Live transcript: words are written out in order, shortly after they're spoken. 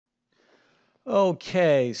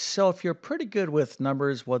Okay, so if you're pretty good with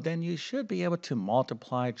numbers, well, then you should be able to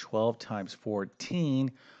multiply 12 times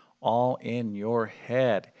 14 all in your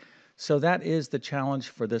head. So that is the challenge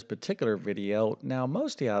for this particular video. Now,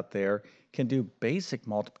 most of you out there can do basic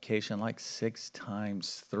multiplication like 6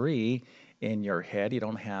 times 3 in your head. You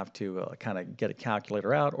don't have to kind of get a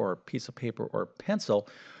calculator out or a piece of paper or pencil.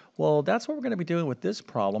 Well, that's what we're going to be doing with this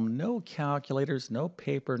problem. No calculators, no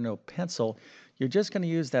paper, no pencil. You're just going to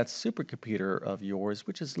use that supercomputer of yours,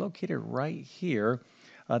 which is located right here.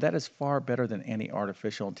 That is far better than any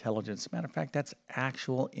artificial intelligence. Matter of fact, that's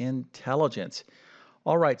actual intelligence.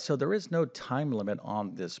 All right, so there is no time limit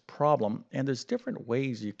on this problem, and there's different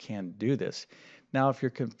ways you can do this. Now, if you're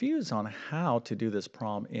confused on how to do this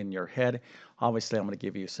problem in your head, obviously I'm going to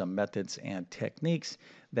give you some methods and techniques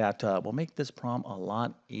that will make this problem a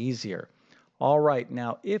lot easier. All right,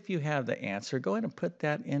 now if you have the answer, go ahead and put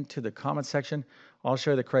that into the comment section. I'll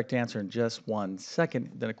show you the correct answer in just 1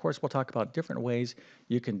 second. Then, of course, we'll talk about different ways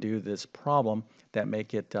you can do this problem that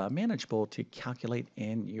make it manageable to calculate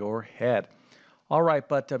in your head. All right,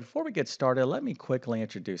 but before we get started, let me quickly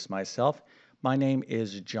introduce myself. My name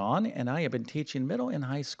is John, and I have been teaching middle and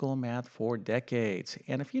high school math for decades.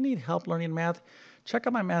 And if you need help learning math, check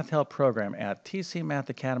out my math help program at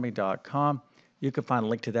tcmathacademy.com. You can find a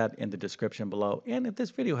link to that in the description below. And if this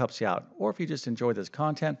video helps you out, or if you just enjoy this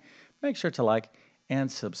content, make sure to like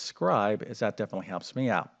and subscribe, as that definitely helps me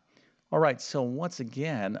out. All right, so once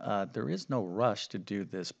again, there is no rush to do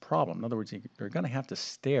this problem. In other words, you're going to have to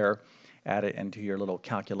stare at it and do your little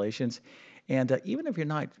calculations. And even if you're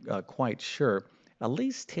not quite sure, at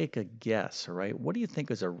least take a guess, all right? What do you think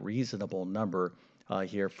is a reasonable number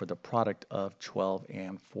here for the product of 12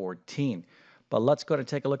 and 14? But let's go to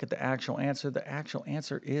take a look at the actual answer. The actual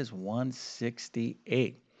answer is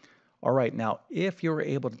 168. All right, now if you were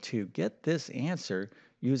able to get this answer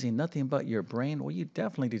using nothing but your brain, well, you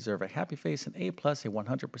definitely deserve a happy face, an A plus, a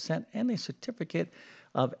 100%, and a certificate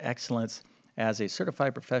of excellence as a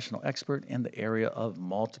certified professional expert in the area of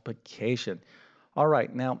multiplication. All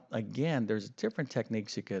right, now again, there's different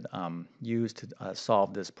techniques you could use to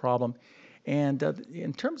solve this problem. And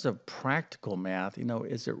in terms of practical math,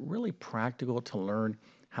 is it really practical to learn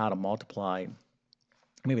how to multiply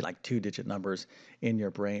maybe like two-digit numbers in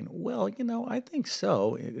your brain? Well, I think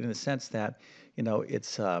so, in a sense that,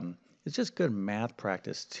 it's just good math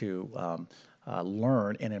practice to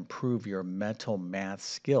learn and improve your mental math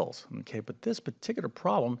skills. Okay, but this particular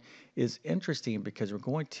problem is interesting because we're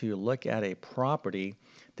going to look at a property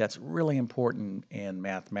that's really important in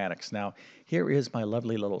mathematics. Now, here is my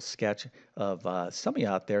lovely little sketch of some of you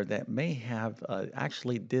out there that may have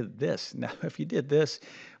actually did this. Now, if you did this,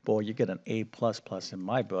 boy, you get an A plus plus in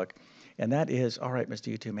my book. And that is, all right,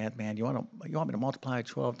 Mr. YouTube Math Man, you want me to multiply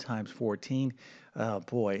 12 times 14?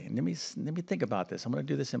 Boy, let me think about this. I'm going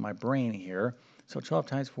to do this in my brain here. So 12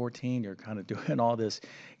 times 14, you're kind of doing all this,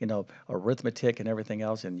 arithmetic and everything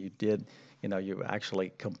else, and you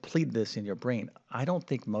actually complete this in your brain. I don't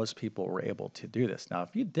think most people were able to do this. Now,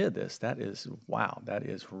 if you did this, that is, wow, that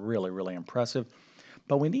is really, really impressive.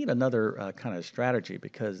 But we need another kind of strategy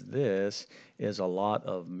because this is a lot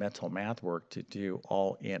of mental math work to do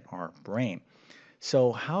all in our brain.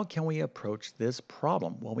 So how can we approach this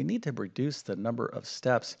problem? Well, we need to reduce the number of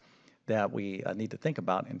steps that we need to think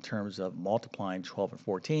about in terms of multiplying 12 and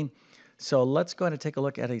 14. So let's go ahead and take a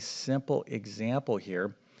look at a simple example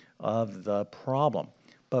here of the problem.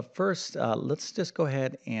 But first, let's just go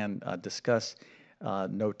ahead and discuss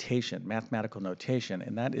notation, mathematical notation,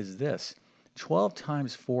 and that is this. 12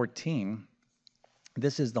 times 14,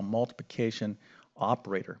 this is the multiplication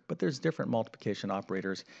operator, but there's different multiplication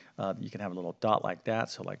operators. You can have a little dot like that,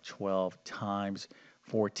 so like 12 times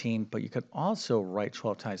 14, but you could also write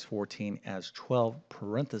 12 times 14 as 12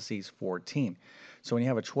 parentheses 14. So when you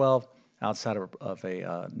have a 12 outside of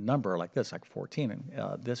a number like this, like 14,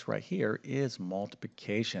 and this right here is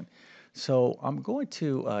multiplication. So I'm going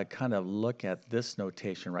to kind of look at this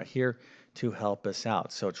notation right here to help us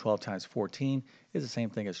out. So 12 times 14 is the same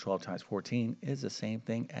thing as 12 times 14 is the same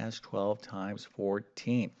thing as 12 times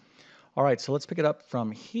 14. All right, so let's pick it up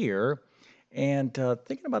from here. And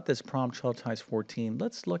thinking about this problem, 12 times 14,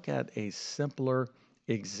 let's look at a simpler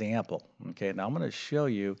example. Okay, now I'm going to show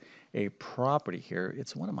you a property here.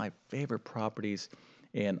 It's one of my favorite properties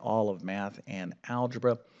in all of math and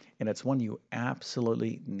algebra, and it's one you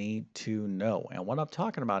absolutely need to know. And what I'm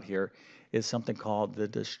talking about here is something called the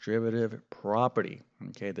distributive property.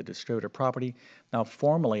 Okay, the distributive property. Now,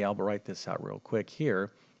 formally, I'll write this out real quick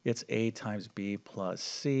here. It's A times B plus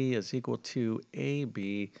C is equal to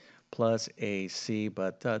AB plus AC,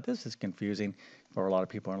 but this is confusing. for a lot of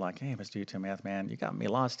people are like, hey, Mr. YouTube Math Man, you got me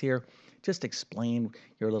lost here. Just explain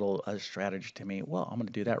your little strategy to me. Well, I'm going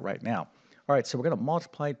to do that right now. All right, so we're going to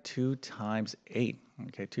multiply 2 times 8.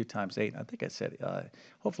 Okay, 2 times 8. I think I said,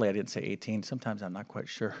 hopefully I didn't say 18. Sometimes I'm not quite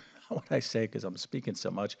sure what I say because I'm speaking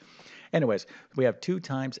so much. Anyways, we have 2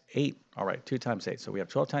 times 8. All right, 2 times 8. So we have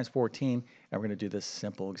 12 times 14, and we're going to do this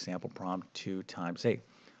simple example problem, 2 times 8.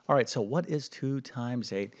 All right, so what is 2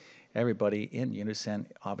 times 8? Everybody in unison,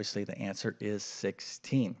 obviously the answer is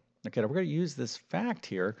 16. Okay, now we're going to use this fact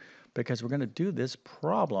here because we're going to do this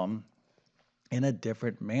problem in a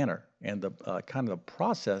different manner. And the kind of the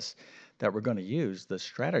process that we're going to use, the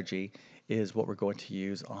strategy, is what we're going to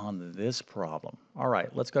use on this problem. All right,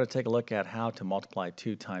 let's go to take a look at how to multiply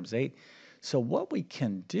 2 times 8. So what we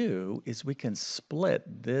can do is we can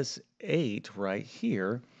split this 8 right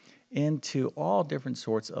here into all different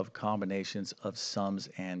sorts of combinations of sums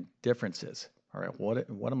and differences. All right,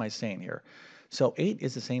 what am I saying here? So 8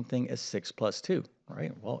 is the same thing as 6 plus 2,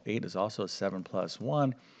 right? Well, 8 is also 7 plus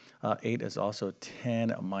 1. 8 is also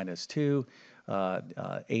 10 minus 2. 8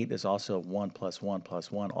 is also 1 plus 1 plus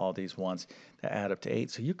 1, all these ones that add up to 8.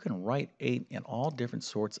 So you can write 8 in all different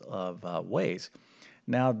sorts of ways.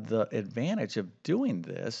 Now, the advantage of doing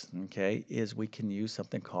this, okay, is we can use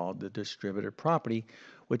something called the distributive property,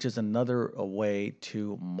 which is another way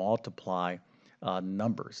to multiply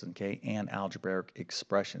numbers, okay, and algebraic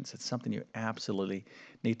expressions. It's something you absolutely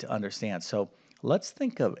need to understand. So let's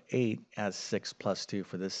think of 8 as 6 plus 2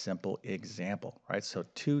 for this simple example, right? So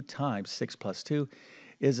 2 times 6 plus 2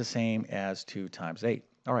 is the same as 2 times 8.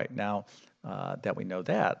 All right, now that we know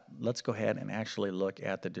that, let's go ahead and actually look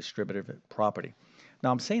at the distributive property. Now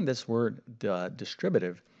I'm saying this word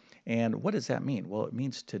distributive, and what does that mean? Well, it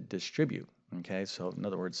means to distribute. Okay, so in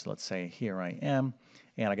other words, let's say here I am,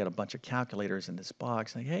 and I got a bunch of calculators in this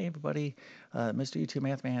box. Like, hey, everybody, Mr. YouTube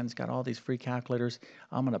Math Man's got all these free calculators.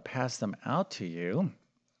 I'm going to pass them out to you,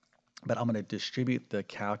 but I'm going to distribute the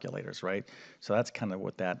calculators, right? So that's kind of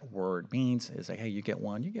what that word means is like, hey, you get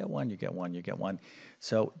one, you get one, you get one, you get one.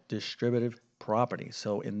 So distributive property.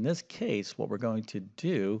 So in this case, what we're going to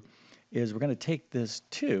do is we're going to take this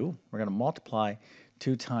 2, we're going to multiply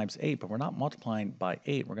 2 times 8, but we're not multiplying by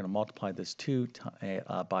 8. We're going to multiply this 2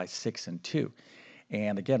 by 6 and 2.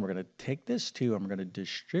 And again, we're going to take this 2 and we're going to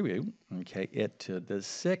distribute, okay, it to this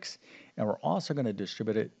 6, and we're also going to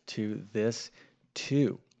distribute it to this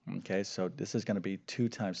 2. Okay, so this is going to be 2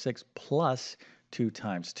 times 6 plus 2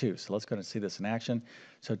 times 2. So let's go and see this in action.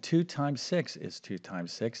 So 2 times 6 is 2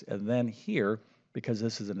 times 6, and then here, because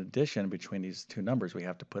this is an addition between these two numbers, we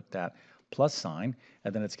have to put that plus sign,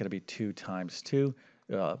 and then it's going to be 2 times 2,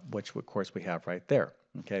 which of course we have right there.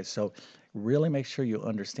 Okay, so really make sure you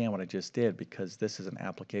understand what I just did because this is an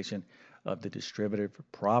application of the distributive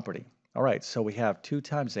property. All right, so we have 2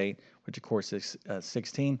 times 8, which of course is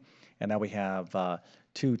 16, and now we have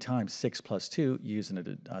 2 times 6 plus 2 using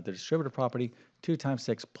the distributive property, 2 times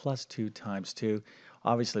 6 plus 2 times 2.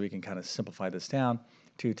 Obviously, we can kind of simplify this down.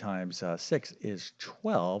 2 times 6 is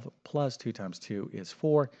 12, plus 2 times 2 is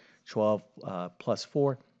 4. 12 plus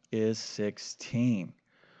 4 is 16.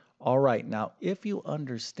 All right, now if you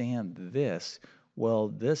understand this, well,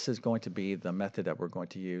 this is going to be the method that we're going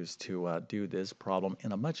to use to do this problem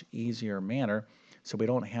in a much easier manner so we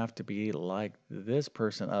don't have to be like this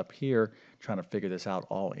person up here trying to figure this out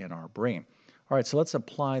all in our brain. All right, so let's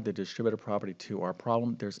apply the distributive property to our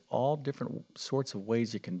problem. There's all different sorts of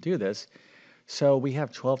ways you can do this. So we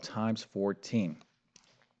have 12 times 14.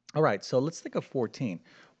 All right, so let's think of 14.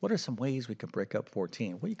 What are some ways we could break up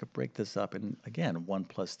 14? Well, you could break this up in, again, 1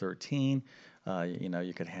 plus 13.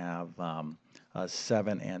 You could have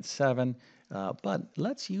 7 and 7. But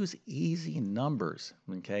let's use easy numbers,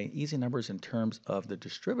 okay? Easy numbers in terms of the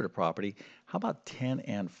distributive property. How about 10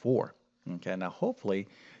 and 4? Okay, now hopefully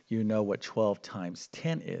you know what 12 times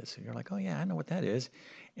 10 is. You're like, oh yeah, I know what that is.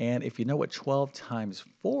 And if you know what 12 times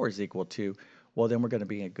 4 is equal to, well, then we're going to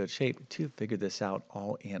be in good shape to figure this out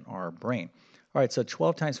all in our brain. All right, so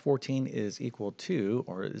 12 times 14 is equal to,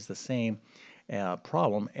 or is the same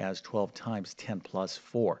problem as 12 times 10 plus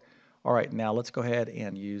 4. All right, now let's go ahead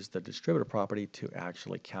and use the distributive property to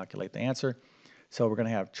actually calculate the answer. So we're going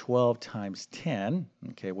to have 12 times 10,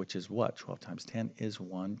 okay, which is what? 12 times 10 is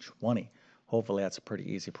 120. Hopefully that's a pretty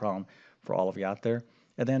easy problem for all of you out there.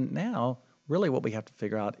 And then now, really what we have to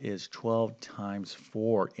figure out is 12 times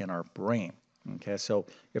 4 in our brain. Okay, so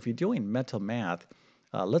if you're doing mental math,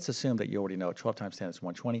 let's assume that you already know 12 times 10 is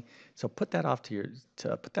 120. So put that off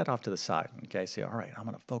to the side. Okay, say, all right, I'm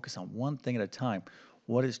going to focus on one thing at a time.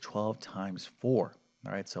 What is 12 times 4?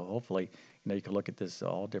 All right, so hopefully, you can look at this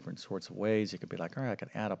all different sorts of ways. You could be like, all right, I can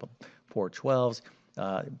add up 4 12s.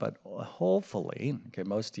 But hopefully, okay,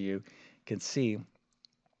 most of you can see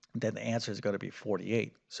then the answer is going to be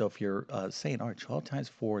 48. So if you're saying, all right, 12 times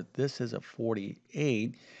 4, this is a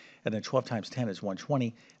 48, and then 12 times 10 is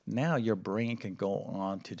 120, now your brain can go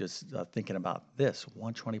on to just thinking about this,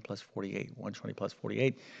 120 plus 48, 120 plus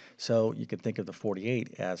 48. So you can think of the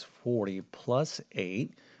 48 as 40 plus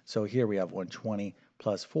 8. So here we have 120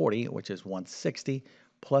 plus 40, which is 160,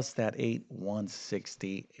 plus that 8,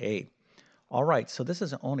 168. All right, so this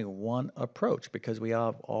is only one approach because we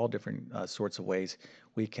have all different sorts of ways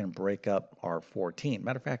we can break up our 14.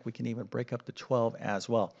 Matter of fact, we can even break up the 12 as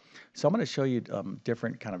well. So I'm going to show you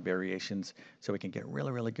different kind of variations so we can get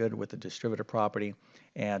really, really good with the distributive property.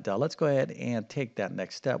 And let's go ahead and take that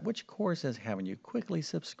next step, which of course is having you quickly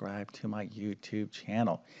subscribe to my YouTube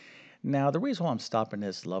channel. Now, the reason why I'm stopping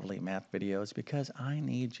this lovely math video is because I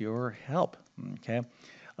need your help, okay?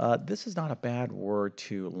 This is not a bad word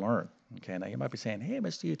to learn. Okay, now you might be saying, "Hey,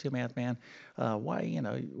 Mr. YouTube Math Man, why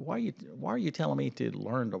are you telling me to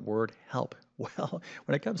learn the word help?" Well,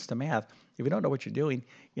 when it comes to math, if you don't know what you're doing,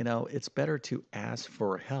 it's better to ask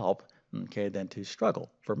for help, okay, than to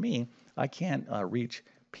struggle. For me, I can't reach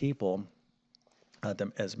people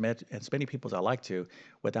as many people as I like to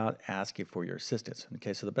without asking for your assistance.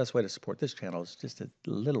 Okay, so the best way to support this channel is just to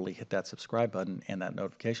literally hit that subscribe button and that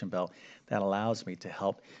notification bell. That allows me to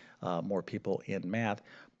help more people in math.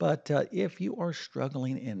 But if you are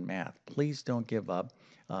struggling in math, please don't give up.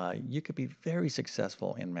 You could be very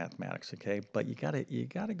successful in mathematics, okay? But you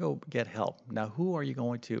gotta go get help. Now, who are you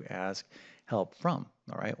going to ask help from?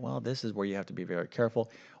 All right. Well, this is where you have to be very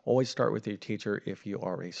careful. Always start with your teacher if you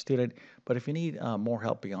are a student. But if you need more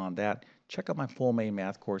help beyond that, check out my full main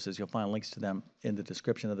math courses. You'll find links to them in the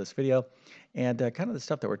description of this video. And kind of the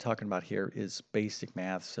stuff that we're talking about here is basic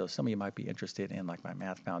math. So some of you might be interested in like my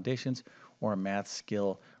math foundations or a math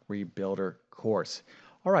skill rebuilder course.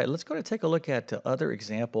 All right, let's go to take a look at other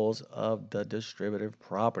examples of the distributive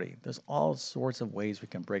property. There's all sorts of ways we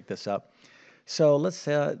can break this up. So let's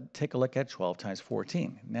take a look at 12 times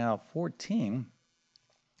 14. Now, 14,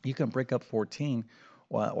 you can break up 14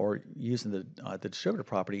 or using the distributive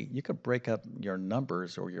property, you could break up your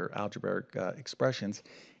numbers or your algebraic expressions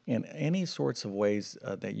in any sorts of ways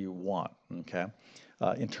that you want, okay,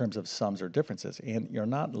 in terms of sums or differences. And you're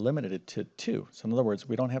not limited to two. So in other words,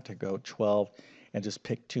 we don't have to go 12 and just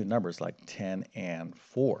pick two numbers like 10 and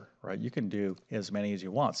 4, right? You can do as many as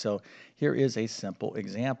you want. So here is a simple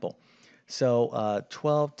example. So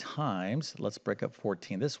 12 times, let's break up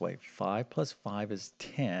 14 this way. 5 plus 5 is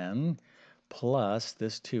 10, plus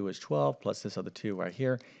this 2 is 12, plus this other 2 right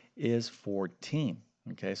here is 14.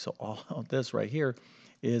 Okay, so all of this right here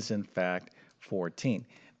is in fact 14.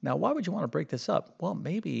 Now, why would you want to break this up? Well,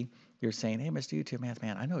 maybe you're saying, "Hey, Mr. YouTube Math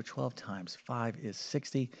Man, I know 12 times 5 is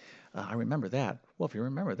 60. I remember that." Well, if you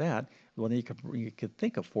remember that, well, then you could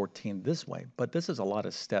think of 14 this way. But this is a lot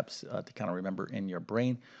of steps to kind of remember in your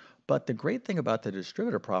brain. But the great thing about the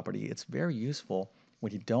distributive property, it's very useful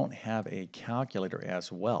when you don't have a calculator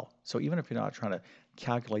as well. So even if you're not trying to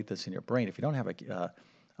calculate this in your brain, if you don't have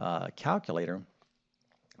a calculator,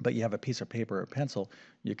 but you have a piece of paper or pencil,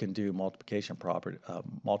 you can do multiplication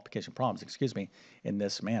problems, excuse me, in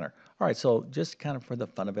this manner. All right, so just kind of for the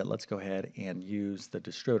fun of it, let's go ahead and use the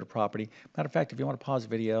distributive property. Matter of fact, if you want to pause the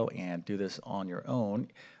video and do this on your own,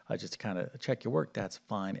 just to kind of check your work, that's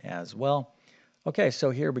fine as well. Okay, so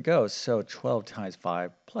here we go. So 12 times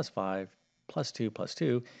 5 plus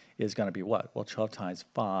 2 is going to be what? Well, 12 times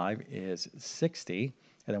 5 is 60.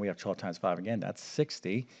 And then we have 12 times 5 again, that's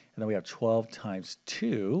 60. And then we have 12 times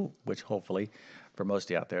 2, which hopefully for most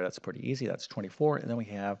of you out there, that's pretty easy. That's 24. And then we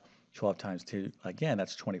have 12 times 2, again,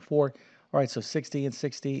 that's 24. All right, so 60 and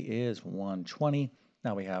 60 is 120.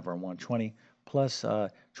 Now we have our 120 plus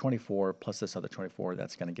 24 plus this other 24.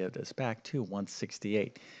 That's going to give us back to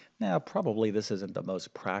 168. Now, probably this isn't the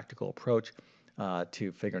most practical approach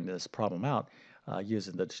to figuring this problem out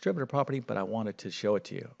using the distributive property, but I wanted to show it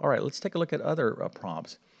to you. All right, let's take a look at other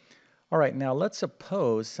prompts. All right, now let's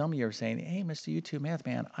suppose some of you are saying, "Hey, Mr. YouTube Math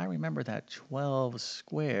Man, I remember that 12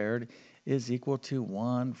 squared is equal to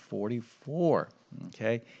 144."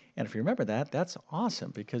 Okay, and if you remember that, that's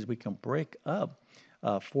awesome because we can break up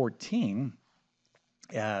 14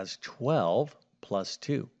 as 12 plus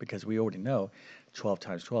 2 because we already know 12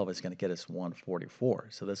 times 12 is going to get us 144.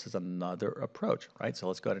 So this is another approach, right? So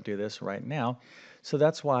let's go ahead and do this right now. So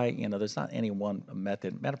that's why, there's not any one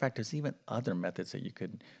method. Matter of fact, there's even other methods that you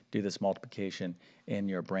could do this multiplication in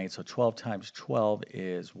your brain. So 12 times 12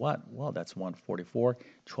 is what? Well, that's 144.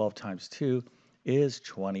 12 times 2 is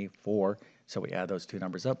 24. So we add those two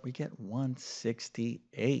numbers up, we get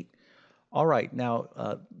 168. All right,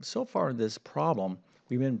 now, so far in this problem,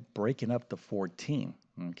 we've been breaking up the 14,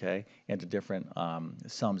 okay, into different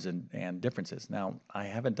sums and differences. Now, I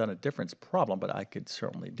haven't done a difference problem, but I could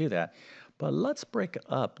certainly do that. But let's break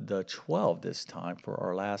up the 12 this time for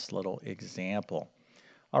our last little example.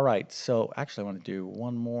 All right, so actually I want to do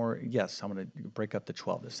one more. Yes, I'm going to break up the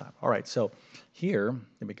 12 this time. All right, so here,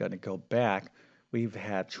 let me go back. We've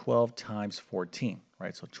had 12 times 14,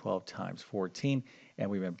 right? So 12 times 14, and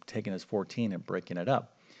we've been taking this 14 and breaking it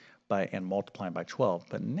up and multiplying by 12.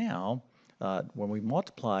 But now, when we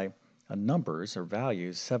multiply numbers or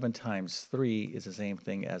values, 7 times 3 is the same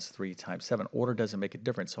thing as 3 times 7. Order doesn't make a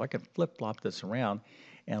difference. So I can flip-flop this around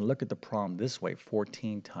and look at the problem this way,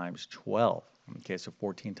 14 times 12. Okay, so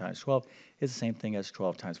 14 times 12 is the same thing as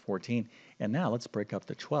 12 times 14. And now let's break up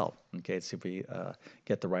the 12. Okay, see if we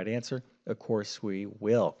get the right answer. Of course we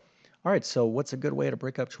will. All right, so what's a good way to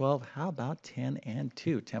break up 12? How about 10 and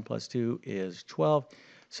 2? 10 plus 2 is 12.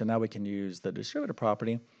 So now we can use the distributive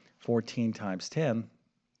property. 14 times 10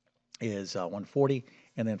 is 140,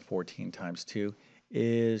 and then 14 times 2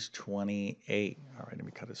 is 28. All right, let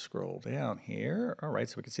me kind of scroll down here. All right,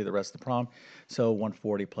 so we can see the rest of the problem. So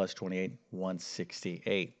 140 plus 28,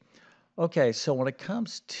 168. Okay, so when it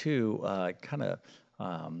comes to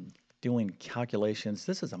um, doing calculations,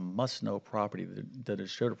 this is a must-know property, the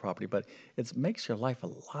distributive property, but it makes your life a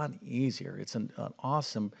lot easier. It's an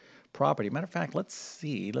awesome property. Matter of fact, let's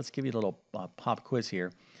give you a little pop quiz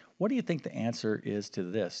here. What do you think the answer is to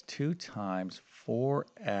this? 2 times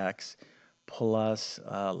 4x plus,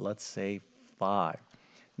 let's say, 5.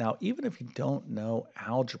 Now, even if you don't know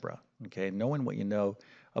algebra, okay, knowing what you know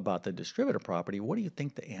about the distributive property, what do you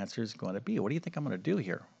think the answer is going to be? What do you think I'm going to do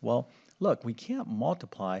here? Well, look, we can't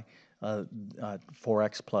multiply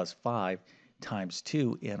 4x plus 5 times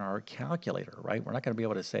 2 in our calculator, right? We're not going to be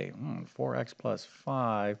able to say 4x plus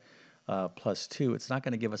 5 plus 2. It's not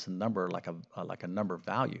going to give us a number like a number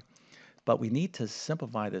value. But we need to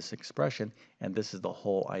simplify this expression, and this is the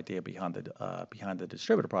whole idea behind the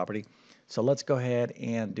distributive property. So let's go ahead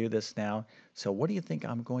and do this now. So what do you think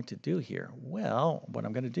I'm going to do here? Well, what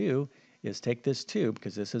I'm going to do is take this 2,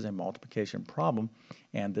 because this is a multiplication problem,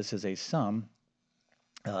 and this is a sum,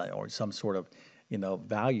 or some sort of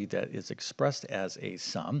value that is expressed as a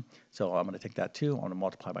sum. So I'm going to take that 2, I'm going to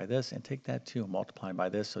multiply by this, and take that 2 and multiply by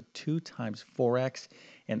this. So 2 times 4x.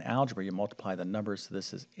 In algebra, you multiply the numbers, so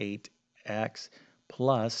this is 8x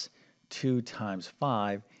plus 2 times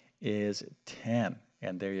 5 is 10.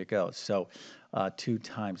 And there you go. So 2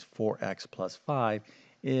 times 4x plus 5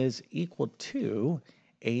 is equal to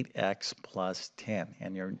 8x plus 10.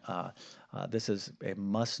 And this is a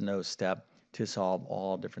must-know step to solve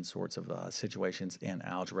all different sorts of situations in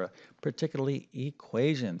algebra, particularly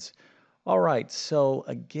equations. All right, so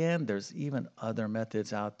again, there's even other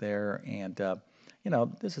methods out there, and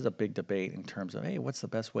this is a big debate in terms of, hey, what's the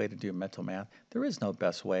best way to do mental math? There is no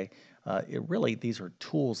best way. These are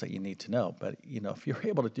tools that you need to know. But if you're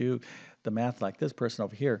able to do the math like this person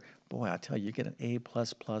over here, boy, I tell you, you get an A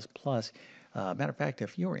plus plus plus. Matter of fact,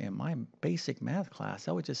 if you were in my basic math class,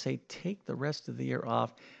 I would just say take the rest of the year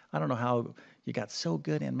off. I don't know how you got so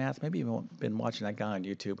good in math. Maybe you've been watching that guy on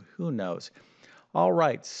YouTube. Who knows? All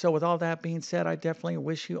right. So with all that being said, I definitely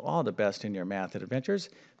wish you all the best in your math adventures.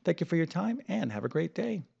 Thank you for your time and have a great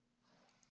day.